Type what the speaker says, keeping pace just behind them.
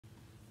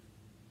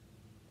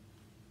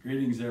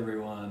Greetings,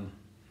 everyone.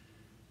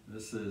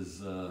 This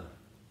is the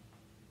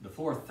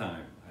fourth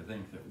time, I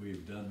think, that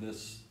we've done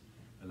this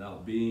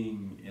without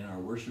being in our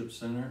worship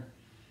center.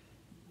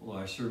 Well,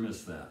 I sure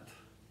miss that.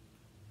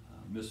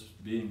 Miss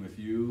being with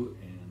you,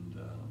 and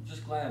I'm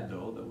just glad,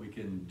 though, that we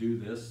can do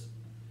this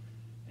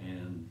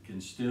and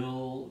can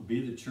still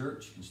be the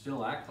church, can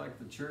still act like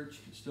the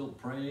church, can still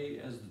pray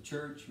as the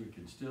church. We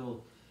can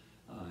still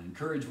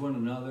encourage one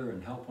another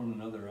and help one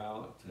another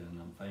out,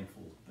 and I'm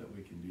thankful that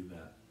we can do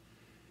that.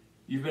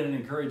 You've been an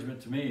encouragement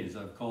to me as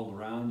I've called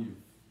around. You've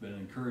been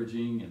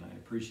encouraging, and I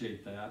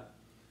appreciate that.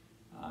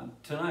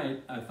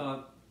 Tonight, I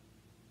thought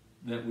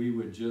that we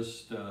would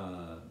just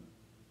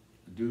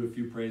do a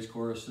few praise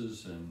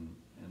choruses and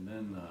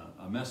then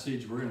a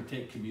message. We're going to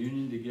take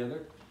communion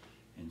together,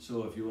 and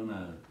so if you want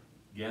to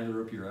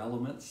gather up your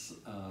elements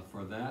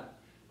for that,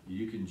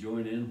 you can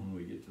join in when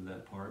we get to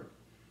that part.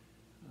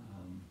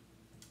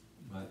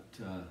 But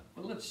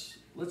let's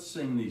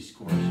sing these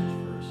choruses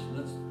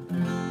first.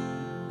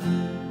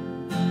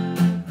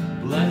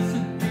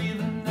 Blessed be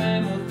the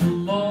name of the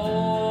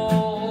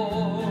Lord.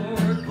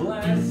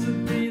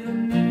 Blessed be the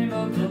name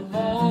of the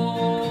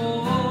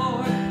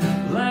Lord.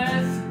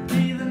 Blessed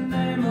be the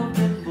name of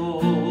the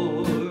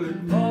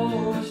Lord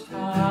Most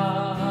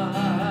High.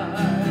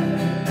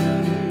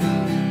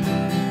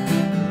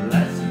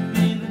 Blessed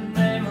be the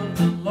name of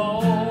the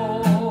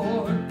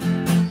Lord.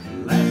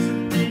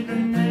 Blessed be the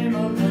name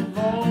of the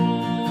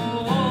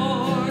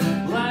Lord.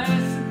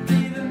 Blessed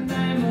be the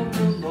name of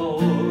the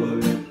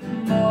Lord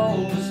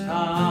Most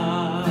High.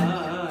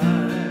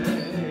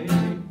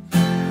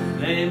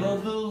 The name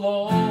of the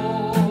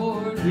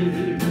Lord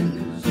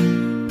is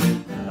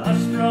a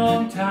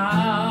strong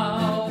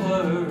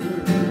tower,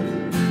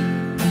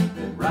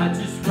 the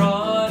righteous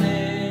run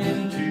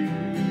into,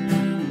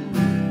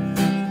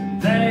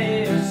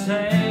 they are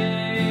saved.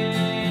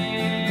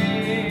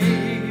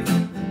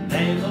 The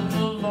name of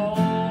the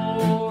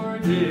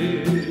Lord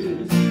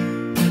is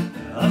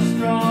a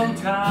strong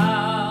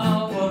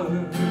tower,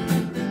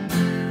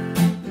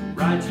 the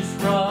righteous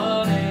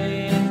run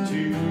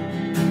into,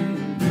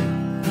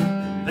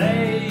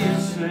 they are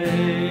saved.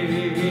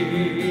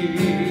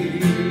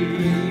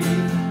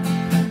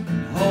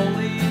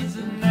 Holy is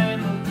the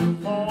name of the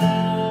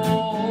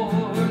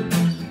Lord.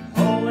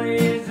 Holy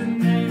is the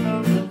name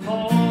of the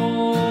Lord.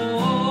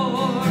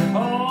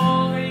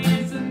 Holy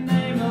is the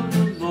name of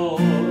the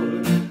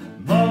Lord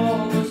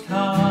Most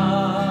High.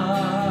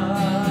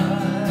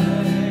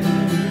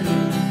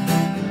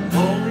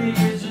 Holy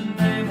is the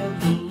name of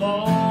the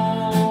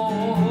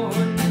Lord.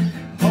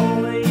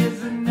 Holy is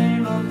the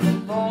name of the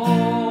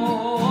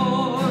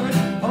Lord.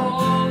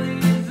 Holy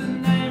is the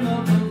name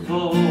of the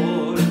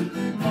Lord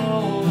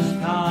Most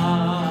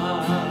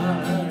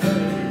High.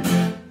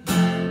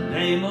 The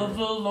name of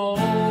the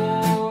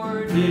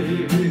Lord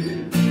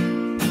is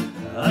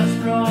a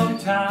strong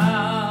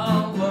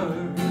tower,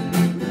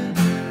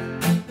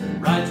 the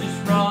righteous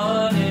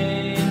run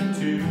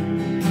into,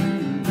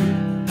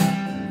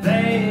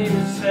 they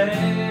are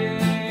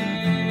saved.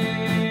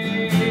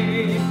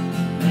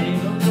 The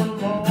name of the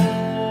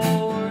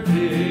Lord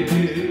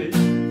is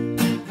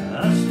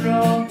a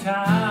strong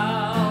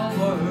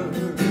tower,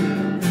 the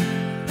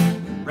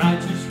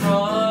righteous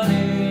run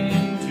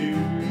into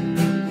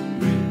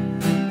it,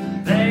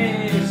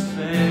 they are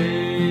saved.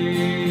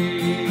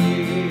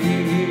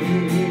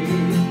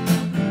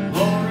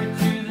 Glory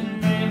to the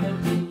name of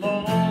the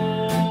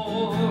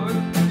Lord.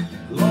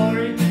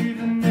 Glory to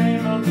the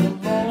name of the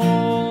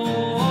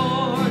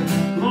Lord.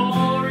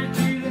 Glory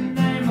to the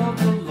name of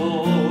the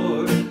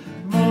Lord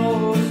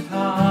Most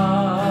High.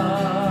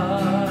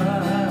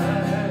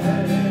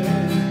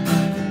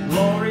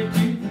 Glory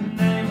to the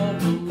name of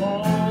the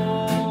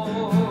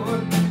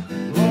Lord.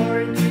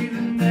 Glory to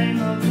the name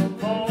of the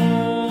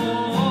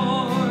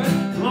Lord.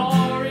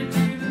 Glory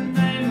to the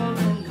name of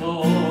the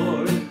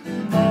Lord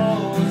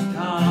Most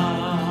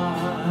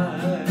High.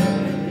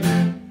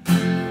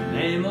 The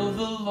name of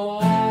the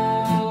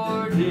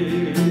Lord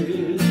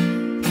is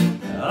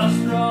a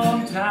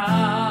strong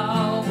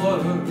tower,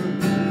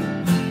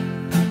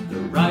 the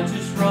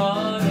righteous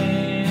run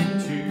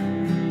into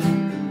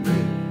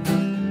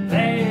it,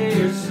 they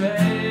are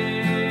saved.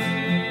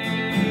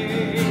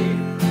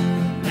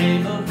 The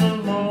name of the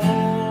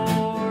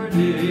Lord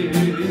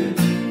is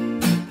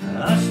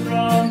a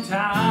strong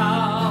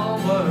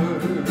tower,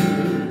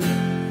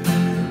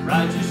 the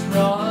righteous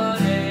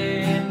run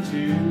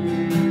into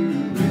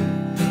it,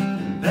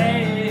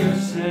 they are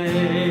saved.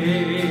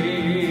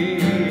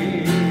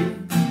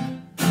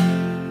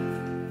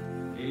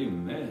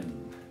 Amen.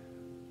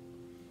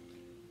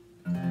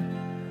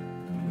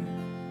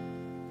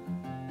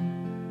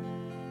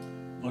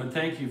 Lord,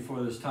 thank you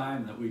for this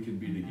time that we can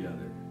be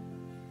together.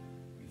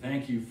 We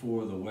thank you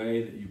for the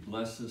way that you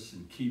bless us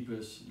and keep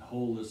us and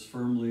hold us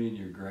firmly in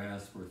your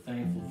grasp. We're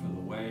thankful for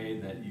the way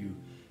that you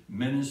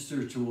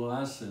minister to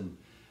us and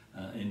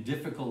in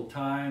difficult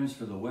times,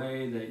 for the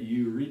way that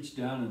you reach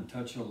down and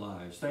touch our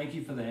lives. Thank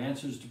you for the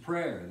answers to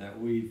prayer that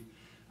we've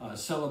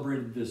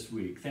celebrated this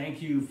week.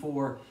 Thank you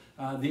for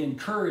the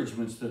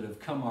encouragements that have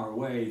come our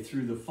way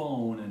through the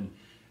phone and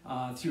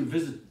through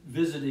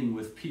visiting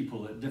with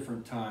people at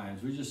different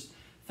times. We just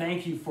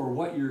thank you for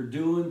what you're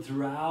doing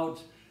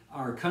throughout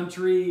our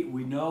country.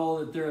 We know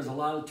that there is a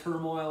lot of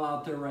turmoil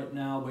out there right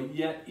now, but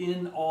yet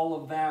in all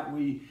of that,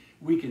 we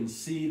can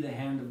see the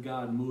hand of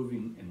God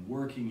moving and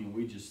working, and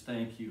we just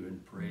thank you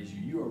and praise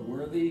you. You are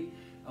worthy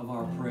of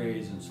our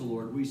praise, and so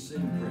Lord, we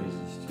sing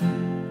praises to you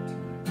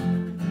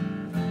tonight.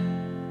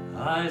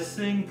 I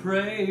sing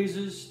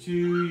praises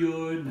to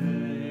your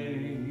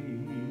name,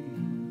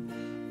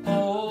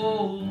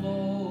 oh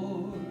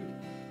Lord,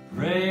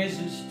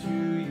 praises to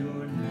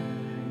your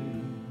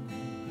name,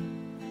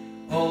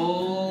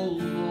 oh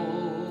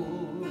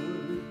Lord,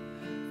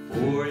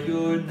 for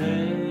your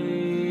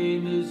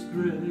name is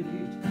great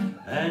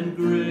and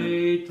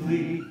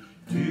greatly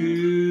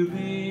to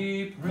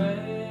be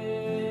praised.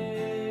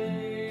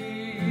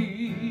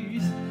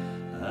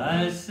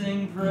 I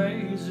sing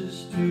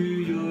praises to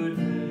your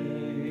name,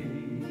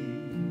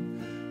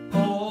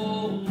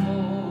 oh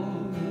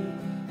Lord,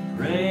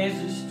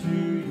 praises to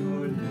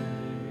your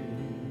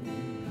name,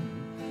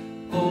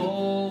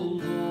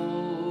 oh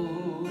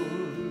Lord,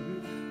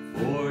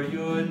 for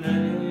your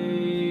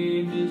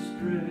name is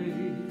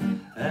great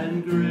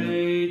and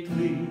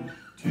greatly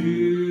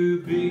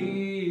to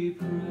be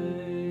praised.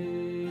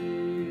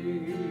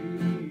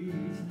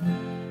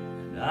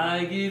 And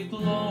I give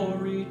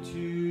glory to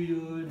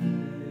your name,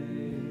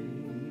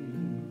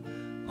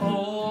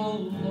 oh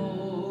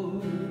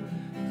Lord,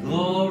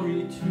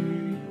 glory to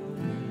your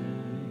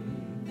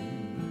name,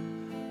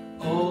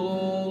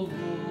 oh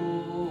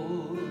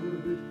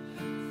Lord,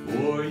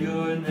 for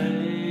your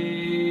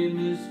name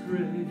is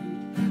great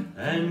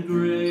and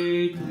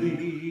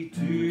greatly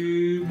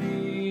to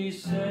be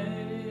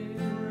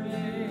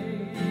praised.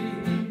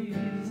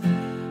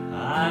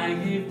 I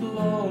give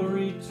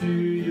glory to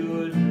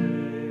your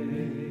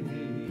name,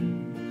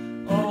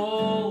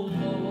 oh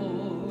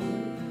Lord,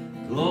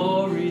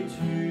 glory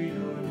to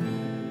your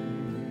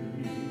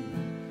name,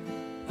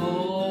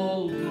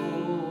 oh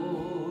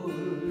Lord,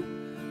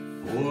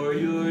 for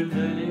your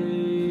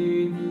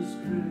name is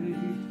great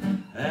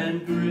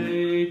and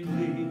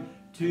greatly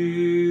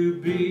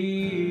to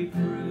be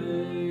praised.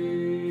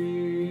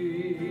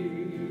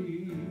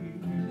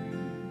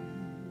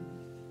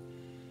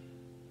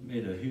 I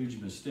made a huge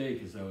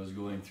mistake as I was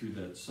going through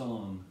that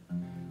song.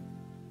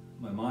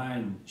 My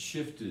mind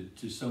shifted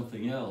to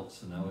something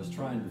else, and I was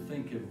trying to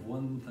think of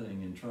one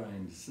thing and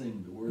trying to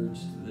sing the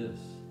words to this.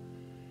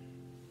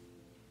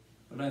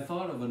 But I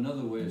thought of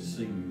another way of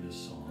singing this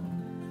song,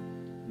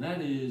 and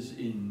that is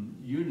in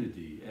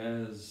unity,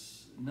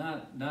 as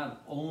not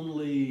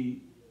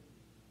only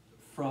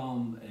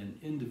from an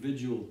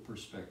individual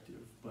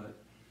perspective,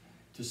 but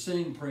to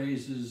sing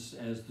praises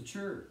as the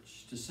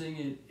church, to sing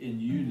it in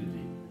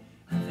unity.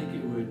 I think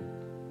it would,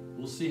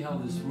 we'll see how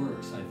this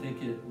works. I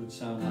think it would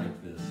sound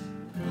like this.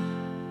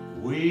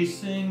 We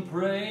sing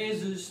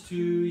praises to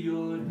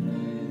your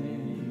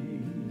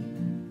name,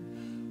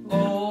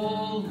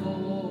 oh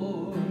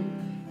Lord,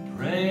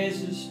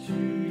 praises to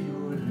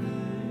your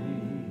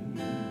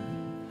name,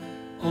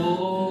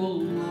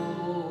 oh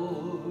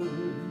Lord,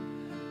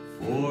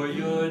 for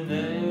your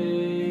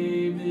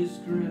name is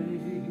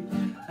great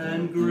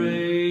and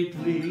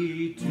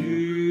greatly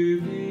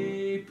to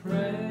be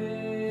praised.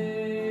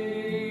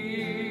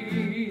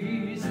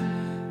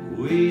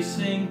 We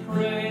sing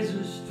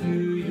praises to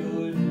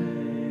your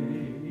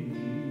name,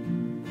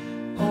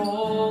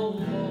 oh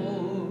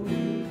Lord,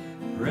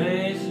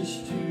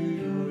 praises to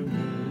your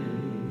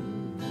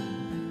name,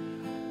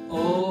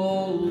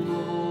 oh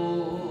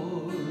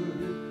Lord,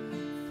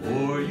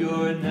 for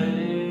your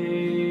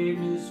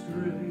name is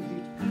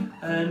great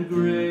and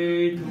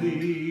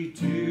greatly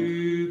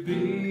to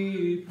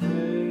be praised.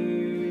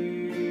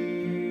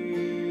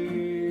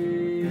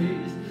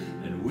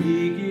 And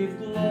we give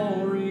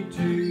glory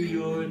to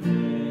your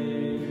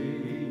name,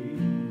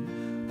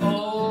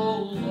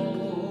 oh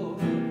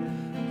Lord,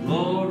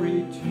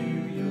 glory to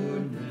your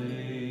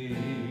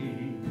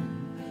name,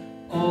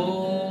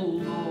 oh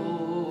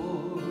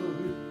Lord,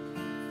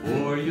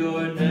 for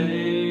your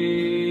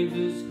name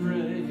is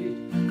great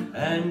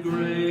and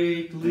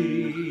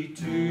greatly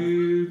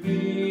to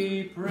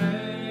be praised.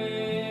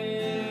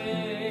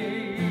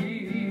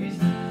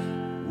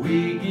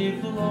 We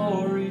give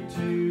glory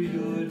to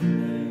your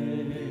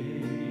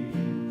name,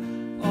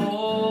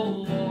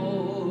 oh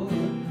Lord,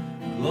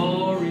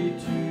 glory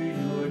to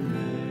your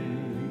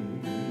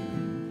name,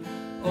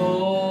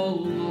 oh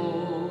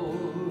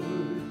Lord,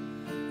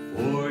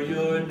 for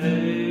your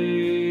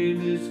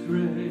name is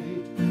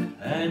great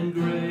and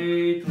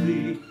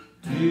greatly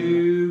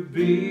to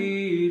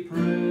be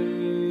praised.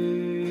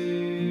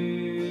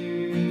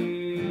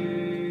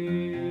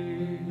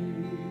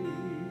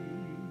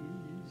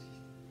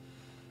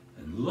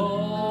 And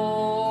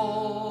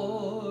Lord,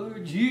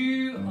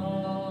 you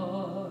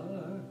are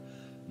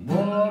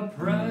more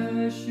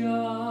precious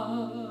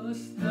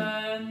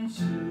than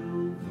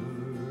silver.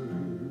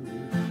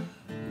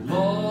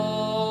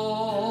 Lord,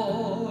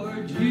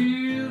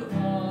 you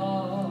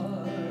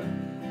are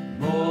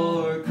more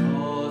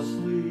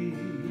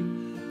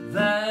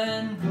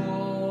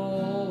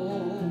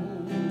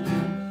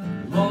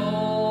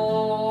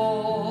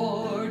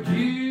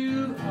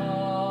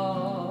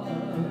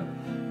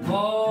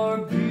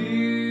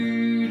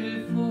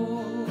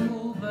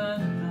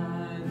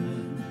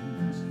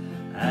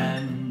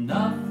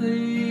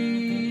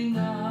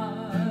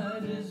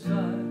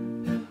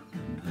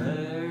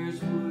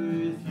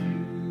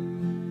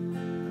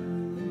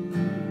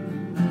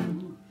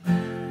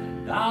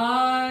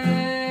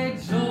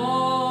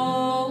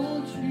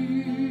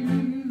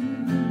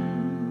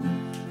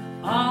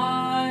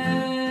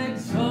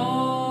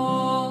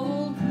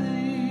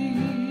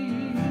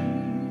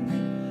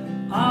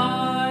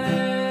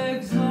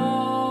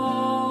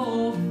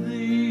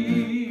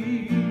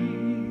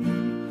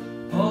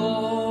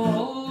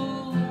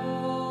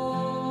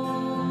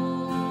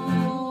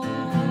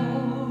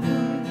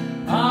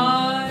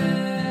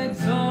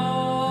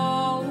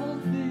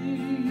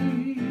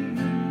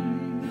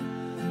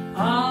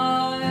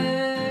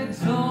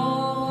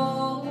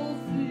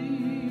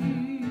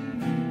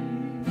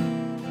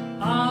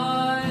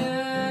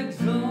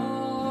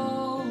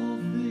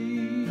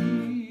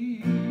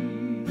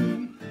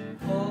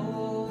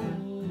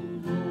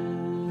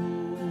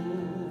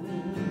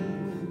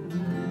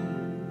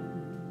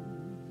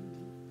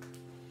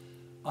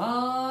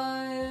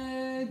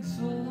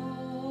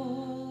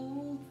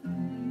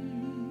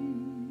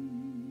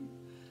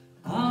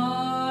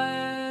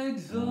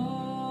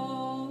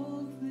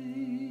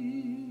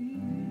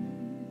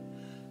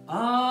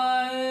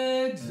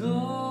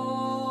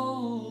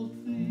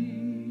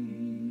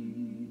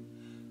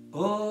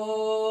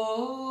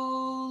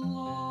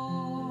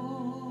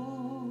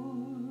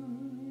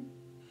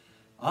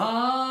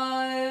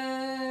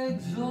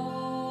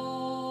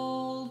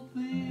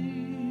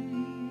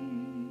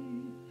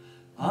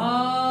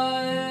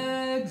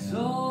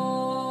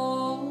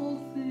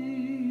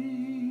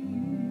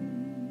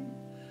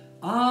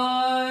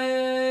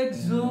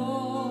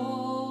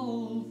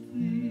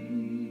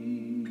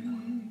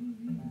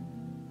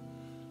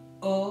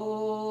Oh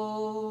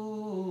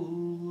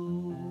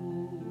Lord.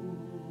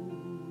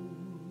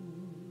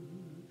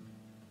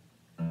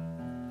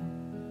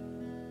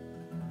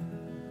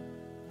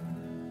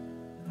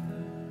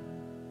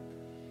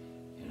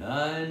 And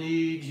I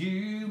need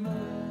you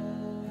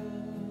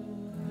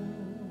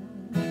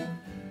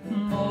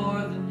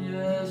more than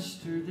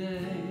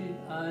yesterday.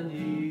 I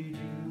need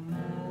you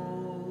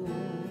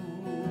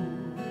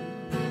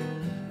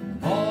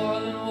more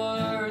than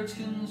words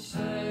can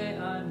say.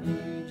 I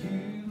need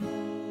you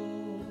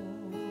more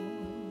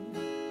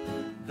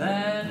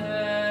than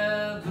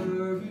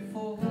ever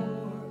before.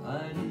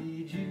 I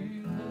need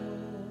you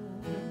more.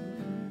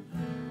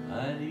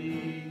 I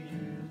need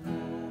you,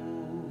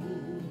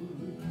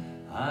 Lord.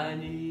 I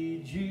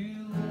need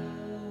you,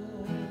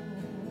 Lord.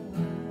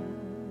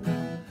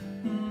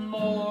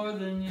 More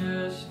than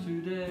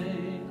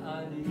yesterday.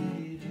 I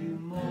need you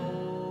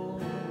more.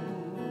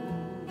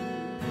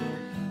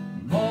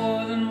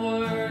 More than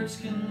words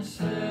can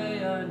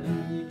say. I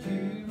need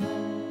you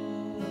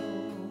more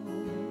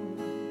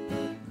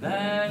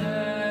than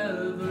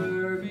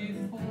ever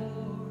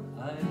before.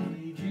 I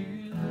need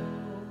you,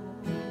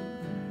 Lord.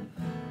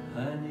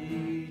 I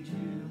need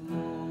you,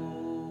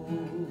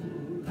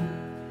 Lord.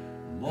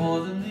 More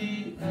than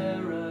the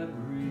air I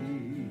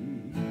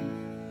breathe,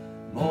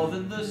 more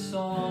than the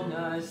song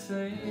I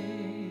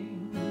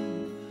sing,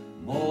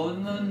 more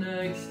than the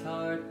next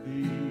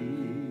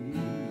heartbeat,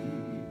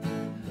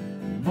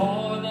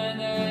 more than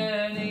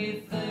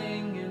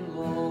anything. And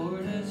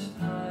Lord, as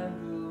time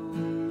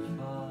goes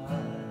by,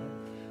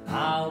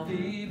 I'll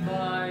be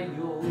by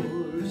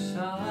your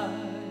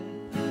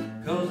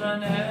side, 'cause I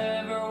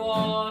never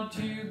want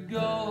to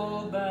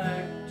go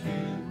back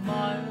to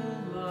my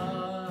old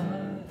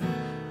life.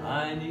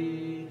 I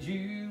need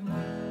you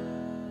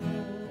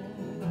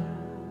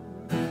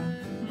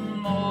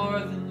more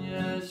than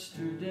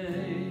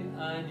yesterday.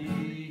 I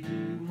need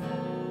you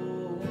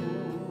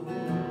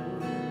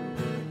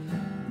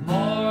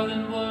more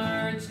than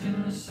words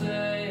can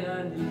say.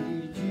 I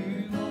need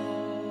you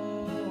more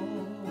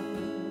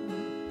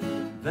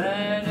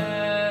than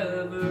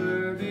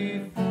ever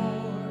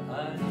before.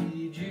 I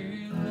need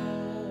you,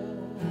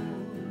 Lord.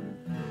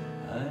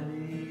 I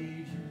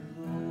need you,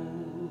 Lord.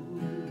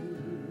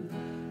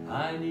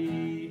 I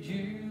need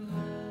you,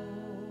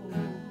 Lord.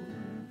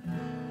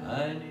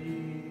 I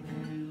need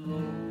you,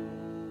 Lord.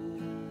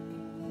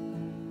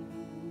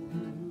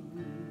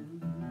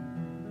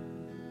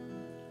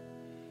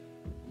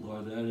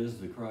 Lord, that is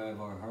the cry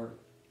of our heart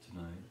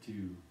tonight,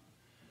 too.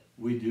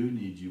 We do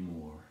need you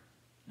more,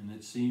 and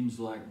it seems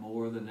like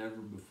more than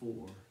ever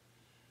before.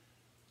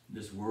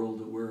 This world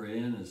that we're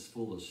in is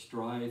full of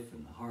strife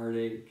and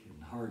heartache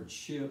and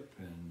hardship,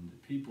 and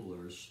people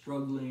are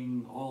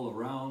struggling all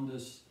around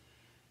us.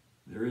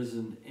 There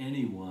isn't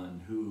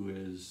anyone who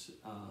is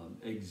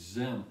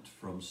exempt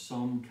from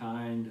some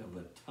kind of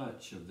a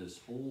touch of this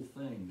whole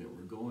thing that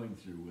we're going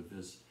through with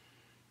this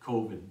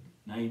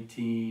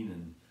COVID-19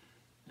 and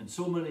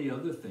so many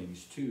other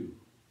things too.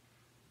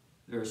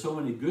 There are so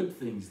many good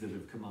things that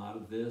have come out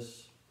of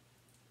this,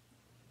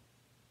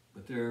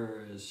 but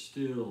there is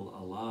still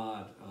a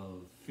lot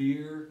of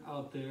fear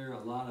out there,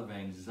 a lot of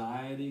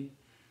anxiety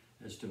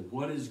as to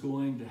what is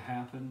going to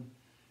happen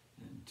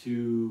and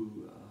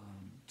to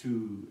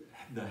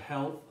the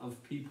health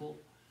of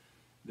people.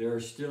 There are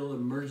still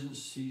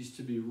emergencies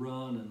to be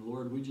run, and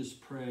Lord, we just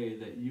pray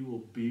that you will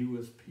be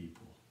with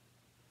people.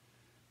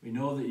 We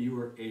know that you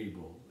are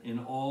able in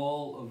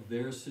all of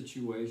their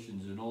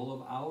situations, in all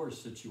of our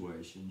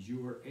situations.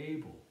 You are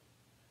able.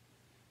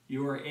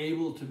 You are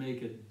able to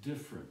make a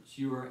difference.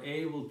 You are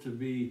able to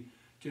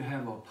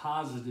have a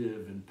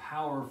positive and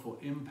powerful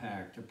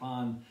impact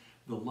upon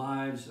the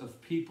lives of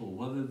people,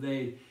 whether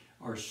they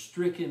are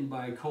stricken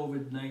by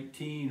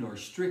COVID-19 or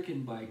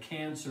stricken by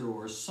cancer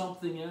or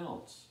something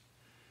else.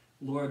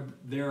 Lord,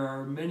 there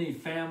are many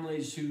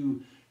families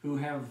who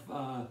have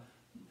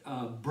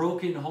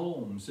broken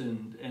homes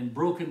and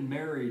broken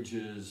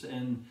marriages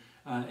and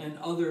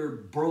other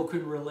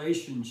broken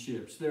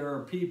relationships. There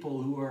are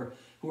people who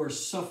are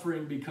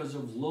suffering because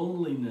of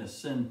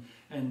loneliness and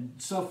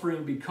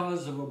suffering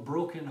because of a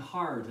broken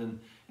heart, and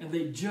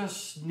they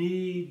just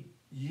need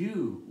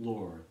you,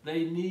 Lord.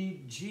 They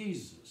need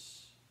Jesus.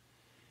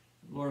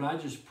 Lord, I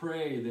just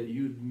pray that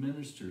you'd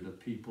minister to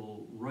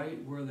people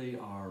right where they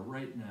are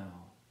right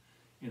now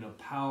in a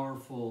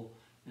powerful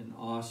and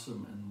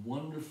awesome and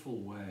wonderful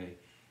way.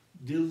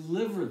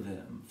 Deliver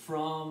them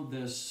from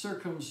the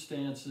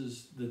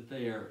circumstances that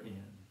they are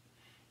in.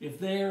 If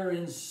they are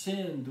in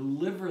sin,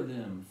 deliver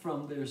them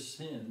from their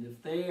sin.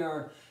 If they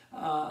are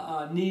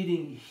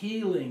needing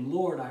healing,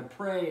 Lord, I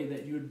pray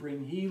that you would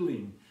bring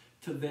healing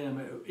to them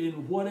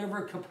in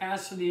whatever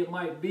capacity it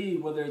might be,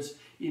 whether it's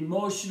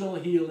emotional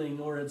healing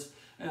or it's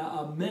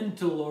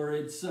mental or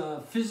it's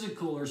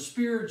physical or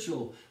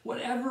spiritual,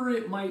 whatever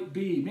it might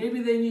be.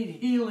 Maybe they need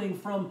healing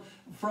from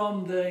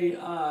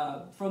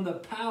the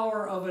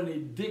power of an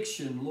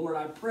addiction. Lord,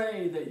 I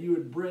pray that you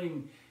would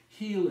bring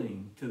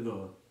healing to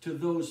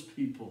those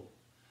people.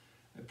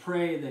 I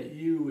pray that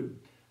you would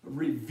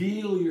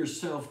reveal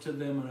yourself to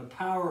them in a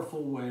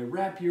powerful way.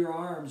 Wrap your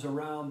arms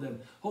around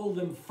them. Hold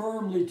them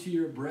firmly to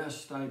your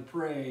breast, I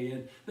pray,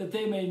 and that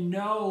they may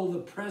know the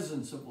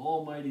presence of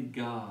Almighty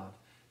God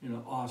in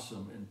an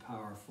awesome and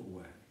powerful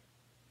way.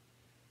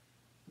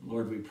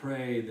 Lord, we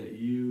pray that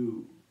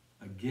you,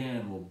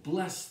 again, will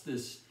bless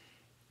this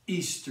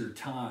Easter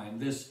time,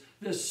 this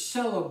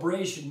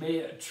celebration. May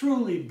it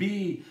truly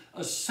be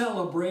a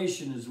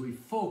celebration as we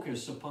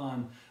focus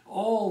upon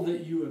all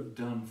that you have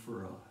done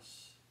for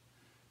us.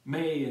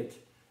 May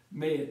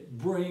it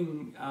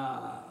bring,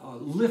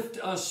 lift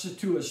us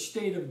to a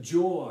state of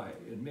joy,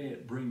 and may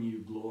it bring you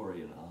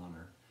glory and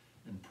honor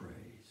and praise.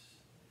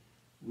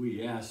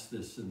 We ask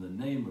this in the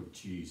name of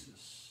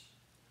Jesus,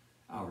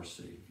 our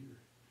Savior.